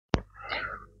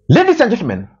Ladies and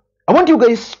gentlemen, I want you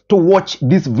guys to watch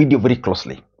this video very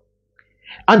closely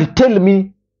and tell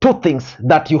me two things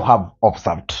that you have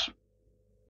observed.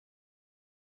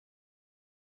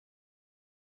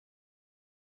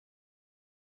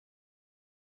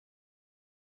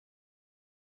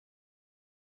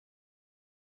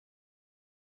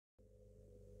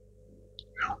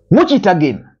 Watch it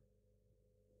again.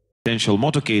 Potential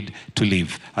motorcade to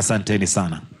leave. Asanteni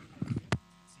sana.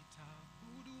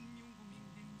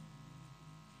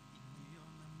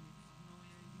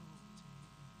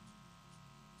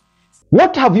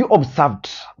 What have you observed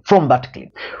from that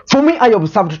clip? For me, I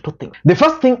observed two things. The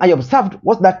first thing I observed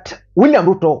was that William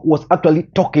Ruto was actually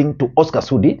talking to Oscar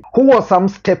SUDI, who was some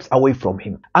steps away from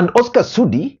him. And Oscar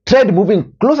SUDI tried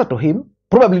moving closer to him,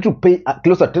 probably to pay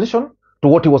close attention to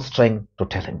what he was trying to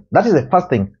tell him. That is the first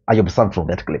thing I observed from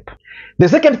that clip. The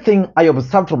second thing I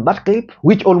observed from that clip,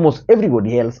 which almost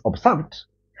everybody else observed,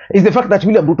 is the fact that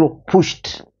William Ruto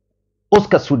pushed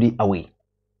Oscar SUDI away.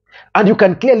 And you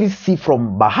can clearly see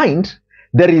from behind,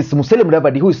 there is Musalia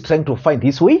Mudavadi who is trying to find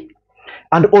his way.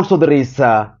 And also there is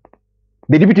the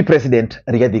Deputy President,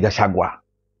 Raila GACHAGUA.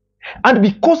 And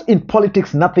because in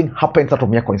politics, nothing happens out of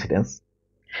mere coincidence,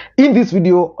 in this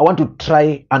video, I want to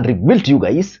try and reveal to you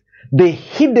guys the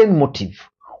hidden motive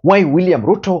why William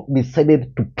Ruto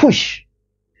decided to push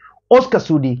Oscar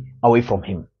SUDI away from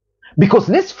him. Because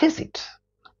let's face it,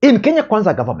 in Kenya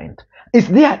Kwanza government, is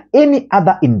there any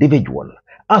other individual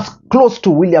as close to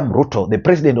William Ruto, the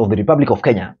President of the Republic of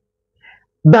Kenya,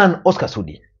 than Oscar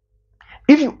SUDI?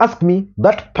 If you ask me,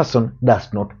 that person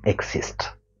does not exist.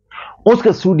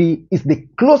 Oscar SUDI is the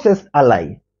closest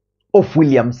ally of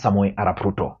William Samoei Arap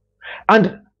Ruto.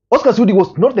 And Oscar SUDI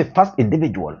was not the first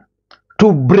individual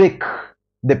to break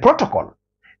the protocol.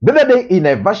 The other day in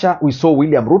Naivasha, we saw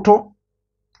William Ruto,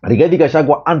 Rigathi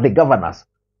Gachagua, and the governors.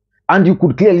 And you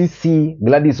could clearly see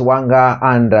Gladys Wanga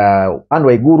and Anne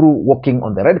Waiguru walking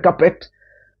on the red carpet.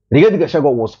 Rigathi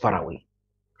Gachagua was far away.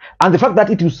 And the fact that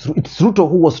it's Ruto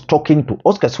who was talking to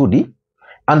Oscar SUDI,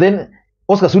 and then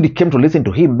Oscar SUDI came to listen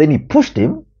to him, then he pushed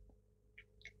him.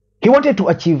 He wanted to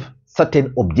achieve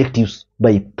certain objectives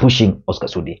by pushing Oscar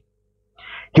SUDI.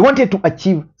 He wanted to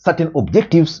achieve certain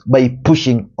objectives by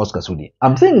pushing Oscar SUDI.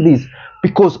 I'm saying this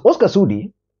because Oscar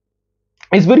SUDI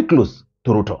is very close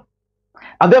to Ruto.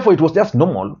 And therefore, it was just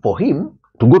normal for him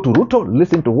to go to Ruto,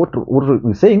 listen to what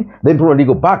Ruto is saying, then probably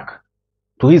go back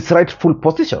to his rightful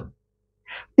position.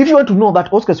 If you want to know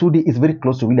that Oscar SUDI is very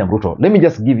close to William Ruto, let me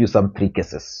just give you some three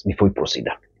cases before we proceed.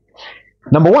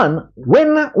 Number one,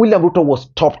 when William Ruto was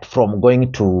stopped from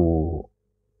going to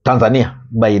Tanzania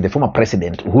by the former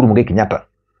president, Uhuru Kenyatta,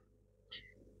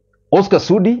 Oscar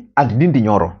SUDI and Ndindi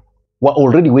Nyoro were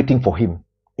already waiting for him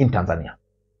in Tanzania.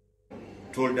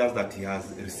 Told us that he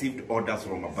has received orders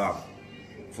from above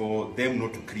for them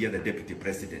not to clear the deputy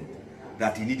president,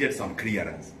 that he needed some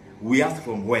clearance. We asked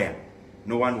from where.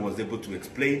 No one was able to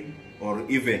explain or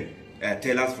even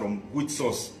tell us from which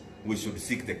source we should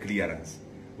seek the clearance.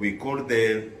 We called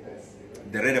the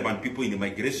relevant people in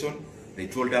immigration. They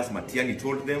told us Matiang'i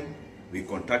told them. We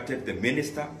contacted the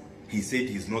minister. He said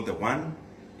he's not the one.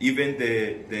 Even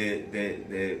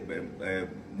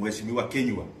Mheshimiwa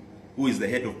Kenywa, who is the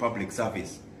head of public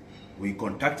service, we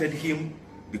contacted him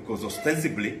because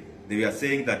ostensibly they were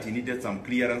saying that he needed some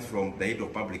clearance from the head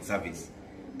of public service.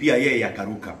 PIA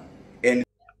Yakaruka. And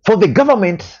for the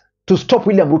government to stop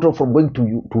William Ruto from going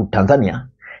to Tanzania,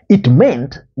 it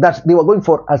meant that they were going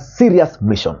for a serious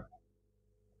mission.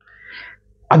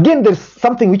 Again, there's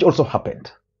something which also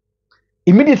happened.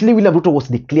 Immediately, William Ruto was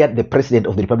declared the President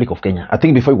of the Republic of Kenya. I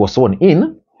think before he was sworn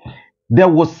in, there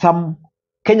was some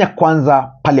Kenya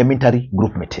Kwanza parliamentary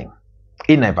group meeting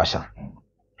in Naivasha.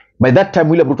 By that time,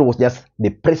 William Ruto was just the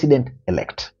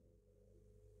president-elect.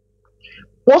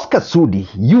 Oscar SUDI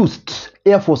used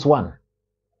Air Force One.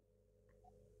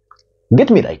 Get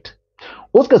me right.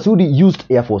 Oscar SUDI used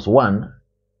Air Force One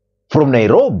from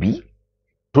Nairobi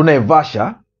to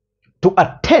Naivasha to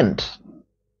attend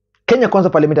Kenya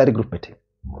Kwanza parliamentary group meeting.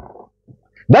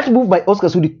 That move by Oscar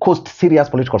SUDI caused serious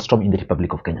political storm in the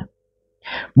Republic of Kenya.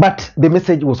 But the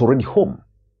message was already home.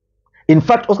 In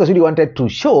fact, Oscar SUDI wanted to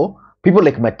show people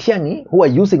like Matiang'i, who are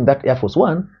using that Air Force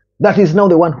One, that is now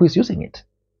the one who is using it.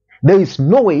 There is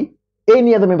no way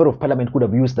any other member of parliament could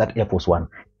have used that Air Force One.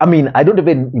 I mean, I don't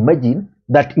even imagine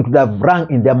that it would have rung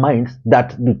in their minds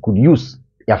that they could use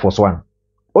Air Force One.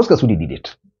 Oscar SUDI did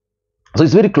it. So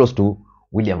it's very close to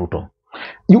William Ruto.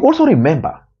 You also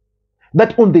remember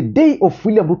that on the day of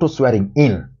William Ruto swearing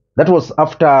in, that was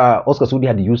after Oscar SUDI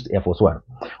had used Air Force One.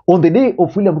 On the day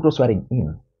of William Ruto swearing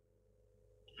in,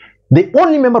 the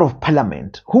only member of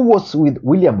parliament who was with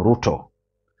William Ruto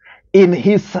in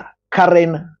his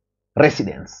current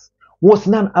residence was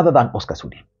none other than Oscar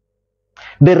Sudi.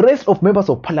 The rest of members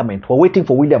of parliament were waiting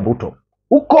for William Ruto.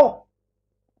 Uko.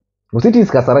 Was it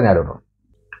Kasarani? I don't know.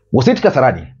 Was it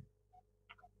Kasarani?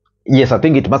 Yes, I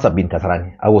think it must have been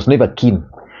Kasarani. I was never keen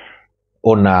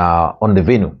on the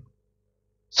venue.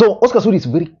 So Oscar Sudi is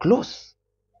very close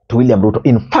to William Ruto.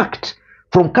 In fact,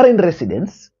 from current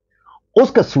residence,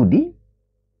 Oscar Sudi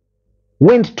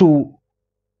went to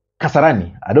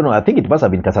Kasarani. I don't know, I think it must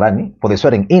have been Kasarani for the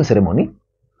swearing-in ceremony,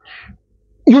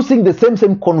 using the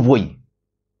same convoy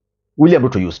William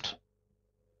Ruto used.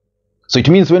 So it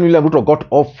means when William Ruto got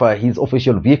off his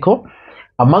official vehicle,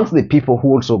 amongst the people who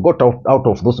also got out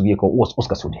of those vehicles was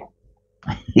Oscar Sudi.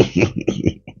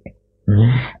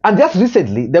 And just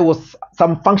recently, there was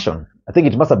some function, I think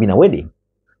it must have been a wedding,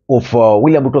 of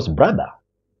William Ruto's brother.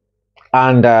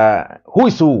 And who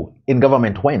is who in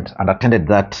government went and attended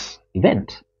that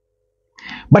event.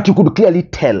 But you could clearly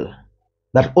tell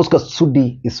that Oscar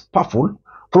Sudi is powerful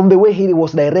from the way he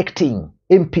was directing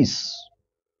MPs,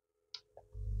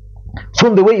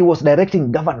 from the way he was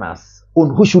directing governors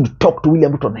on who should talk to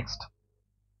William Ruto next.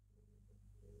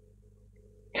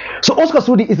 So Oscar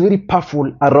Sudi is very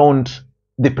powerful around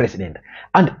the president,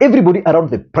 and everybody around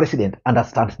the president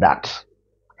understands that.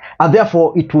 And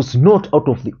therefore, it was not out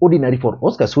of the ordinary for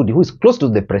Oscar Sudi, who is close to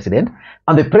the president,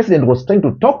 and the president was trying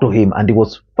to talk to him, and he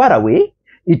was far away.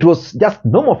 It was just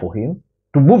normal for him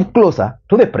to move closer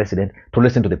to the president to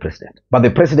listen to the president. But the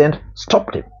president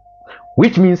stopped him,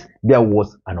 which means there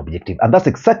was an objective. And that's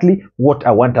exactly what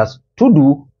I want us to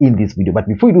do in this video. But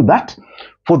before we do that,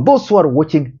 for those who are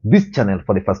watching this channel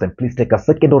for the first time, please take a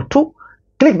second or two,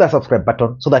 click that subscribe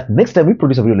button so that next time we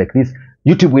produce a video like this,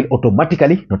 YouTube will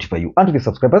automatically notify you. And to the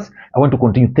subscribers, I want to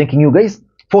continue thanking you guys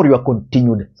for your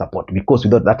continued support, because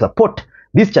without that support,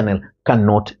 this channel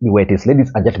cannot be where it is.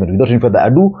 Ladies and gentlemen, without any further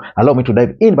ado, allow me to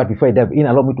dive in. But before I dive in,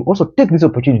 allow me to also take this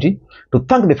opportunity to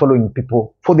thank the following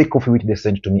people for the coffee which they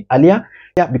sent to me earlier,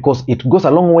 because it goes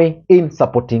a long way in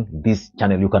supporting this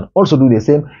channel. You can also do the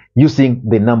same using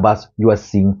the numbers you are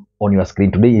seeing on your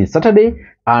screen. Today is Saturday,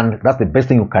 and that's the best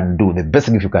thing you can do, the best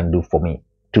thing you can do for me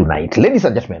tonight. Ladies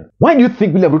and gentlemen, why do you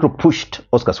think William Ruto pushed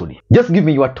Oscar Sudi? Just give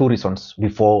me your two reasons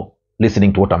before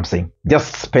listening to what I'm saying.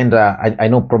 Just spend, I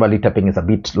know probably typing is a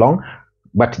bit long,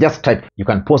 but just type. You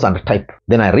can pause and type,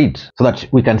 then I read so that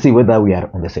we can see whether we are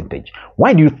on the same page.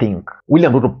 Why do you think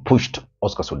William Ruto pushed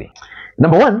Oscar Sudi?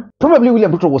 Number one, probably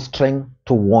William Ruto was trying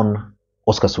to warn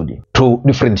Oscar Sudi to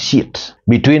differentiate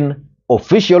between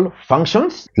official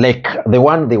functions like the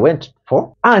one they went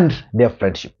for and their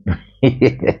friendship.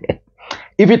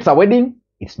 If it's a wedding,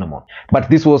 it's normal. But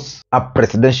this was a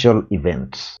presidential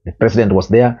event. The president was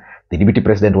there, the deputy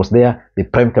president was there, the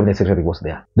prime cabinet secretary was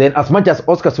there. Then as much as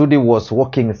Oscar Sudi was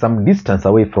walking some distance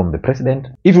away from the president,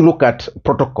 if you look at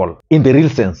protocol in the real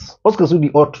sense, Oscar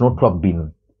Sudi ought not to have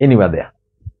been anywhere there.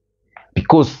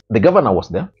 Because the governor was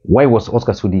there, why was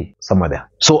Oscar Sudi somewhere there?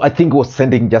 So I think he was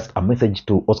sending just a message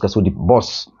to Oscar Sudi,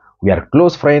 boss, we are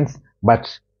close friends,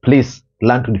 but please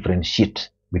learn to differentiate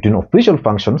between official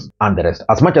functions and the rest.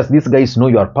 As much as these guys know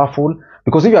you are powerful,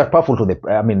 because if you are powerful to the,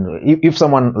 if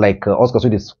someone like Oscar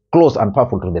Sudi is close and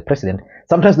powerful to the president,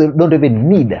 sometimes they don't even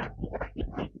need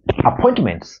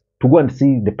appointments to go and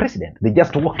see the president. They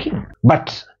just walk in.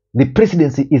 But the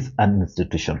presidency is an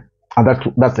institution.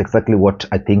 And that's exactly what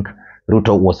I think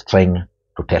Ruto was trying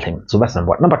to tell him. So that's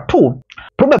number one.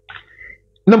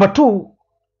 Number two,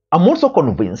 I'm also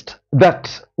convinced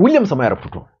that William Samoei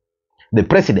Ruto, the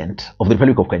president of the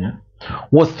Republic of Kenya,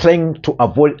 was trying to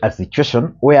avoid a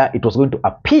situation where it was going to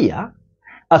appear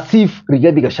as if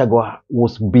Rigathi Gachagua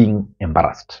was being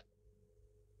embarrassed.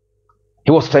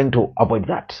 He was trying to avoid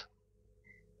that.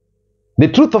 The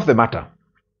truth of the matter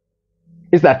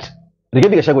is that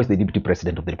Rigathi Gachagua is the deputy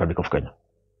president of the Republic of Kenya.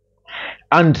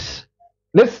 And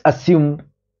let's assume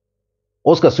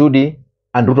Oscar Sudi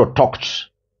and Ruto talked,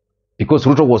 because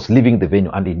Ruto was leaving the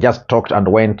venue and he just talked and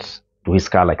went to his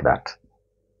car like that.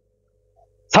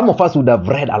 Some of us would have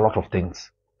read a lot of things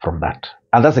from that.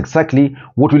 And that's exactly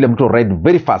what William Ruto read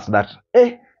very fast, that,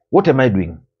 what am I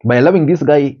doing? By allowing this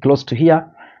guy close to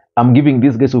here, I'm giving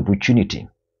this guy opportunity.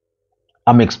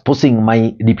 I'm exposing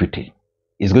my deputy.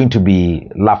 It's going to be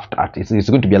laughed at. It's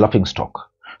going to be a laughing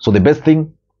stock. So the best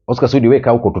thing, Oscar Sudi,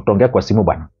 weka huko tutongea kwa simu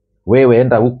bana. Wewe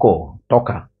enda huko,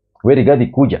 toka. Wewe Rigathi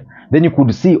kuja. Then you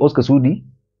could see Oscar Sudi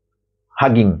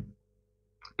hugging,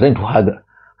 trying to hug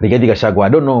Rigathi Gachagua. I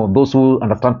don't know, those who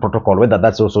understand protocol, whether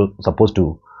that's also supposed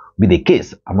to be the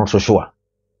case. I'm not so sure.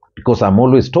 Because I'm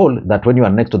always told that when you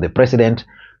are next to the president,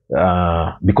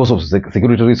 because of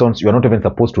security reasons, you are not even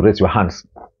supposed to raise your hands.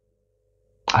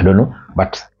 I don't know,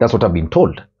 but that's what I've been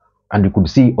told. and you could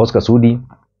see Oscar Sudi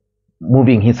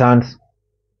moving his hands.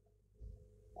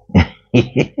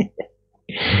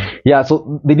 Yeah,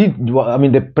 so they did. I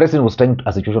mean, the president was trying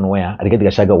a situation where Rigathi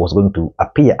Gachagua was going to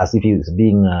appear as if he is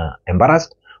being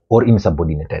embarrassed or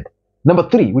insubordinated. Number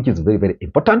 3, which is very, very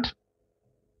important,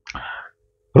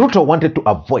 Ruto wanted to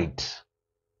avoid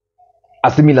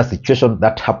a similar situation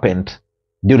that happened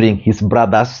during his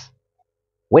brother's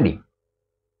wedding,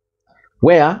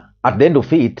 where at the end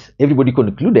of it, everybody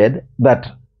concluded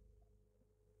that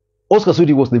Oscar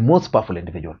Sudi was the most powerful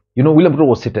individual. You know, William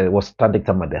Ruto was standing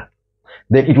somewhere there.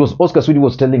 Then it was Oscar Sudi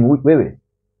was telling, wewe,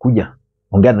 kuja,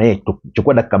 ongea na yeye,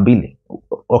 chukua dakika mbili.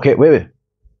 Okay, wewe.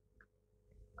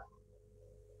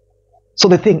 So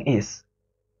the thing is,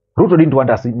 Ruto didn't want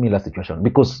a similar situation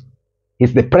because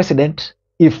he's the president.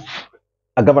 If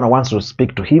a governor wants to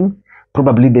speak to him,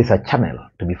 probably there's a channel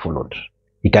to be followed.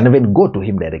 He can even go to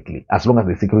him directly as long as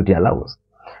the security allows.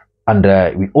 And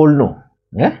we all know,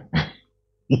 yeah?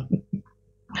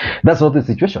 That's not the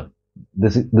situation.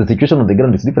 The situation on the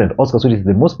ground is different. Oscar Sudi is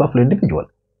the most powerful individual.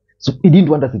 So he didn't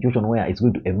want a situation where it's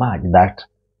going to emerge that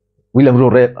William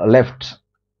Ruto left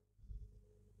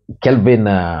Kelvin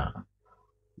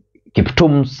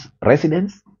Kiptum's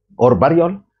residence or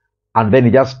burial, and then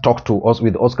he just talked to us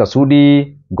with Oscar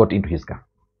Sudi, got into his car.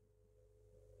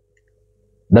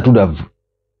 That would have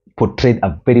portrayed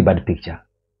a very bad picture.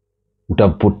 Would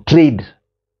have portrayed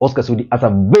Oscar Sudi as a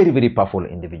very, very powerful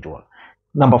individual.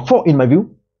 Number 4, in my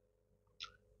view,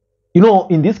 you know,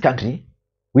 in this country,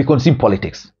 we consume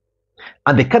politics.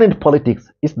 And the current politics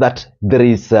is that there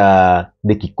is the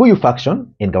Kikuyu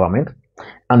faction in government,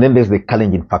 and then there's the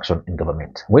Kalenjin faction in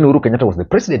government. When Uhuru Kenyatta was the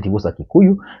president, he was a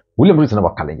Kikuyu. William Ruto is now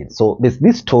a Kalenjin. So there's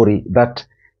this story that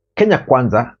Kenya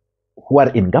Kwanza, who are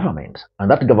in government, and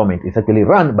that government is actually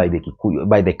run by the Kikuyu,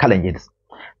 by the Kalenjins.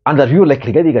 And that you like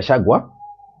Rigathi Gachagua,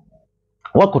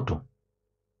 Wakutu.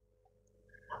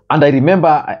 And I remember,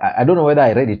 I don't know whether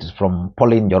I read it from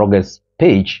Pauline Njoroge's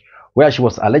page, where she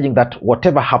was alleging that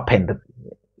whatever happened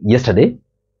yesterday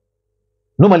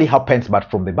normally happens, but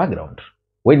from the background,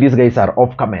 when these guys are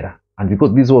off camera. And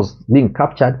because this was being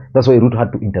captured, that's why Ruto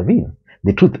had to intervene.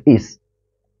 The truth is,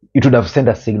 it would have sent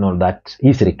a signal that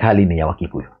hii serikali ni ya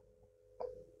Wakikuyu.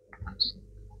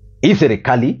 Hii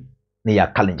serikali ni ya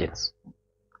Kalenjins.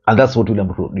 And that's what William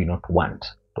Ruto did not want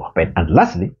to happen. And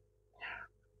lastly,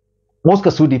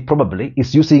 Oscar Sudi probably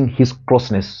is using his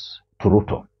closeness to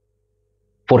Ruto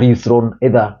for his own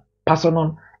either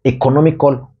personal,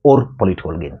 economical, or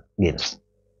political gains.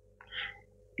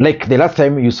 Like the last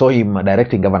time you saw him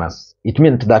directing governors, it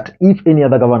meant that if any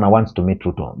other governor wants to meet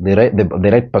Ruto,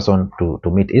 the right person to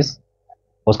meet is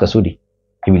Oscar Sudi.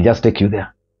 He will just take you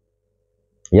there.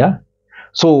 Yeah?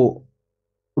 So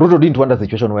Ruto didn't want a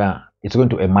situation where it's going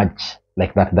to emerge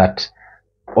like that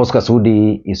Oscar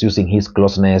Sudi is using his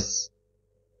closeness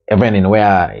even in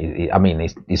where, I mean,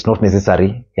 it's not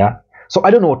necessary. Yeah. So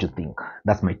I don't know what to think.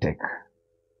 That's my take.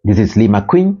 This is Lee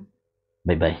Makwiny.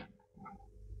 Bye-bye.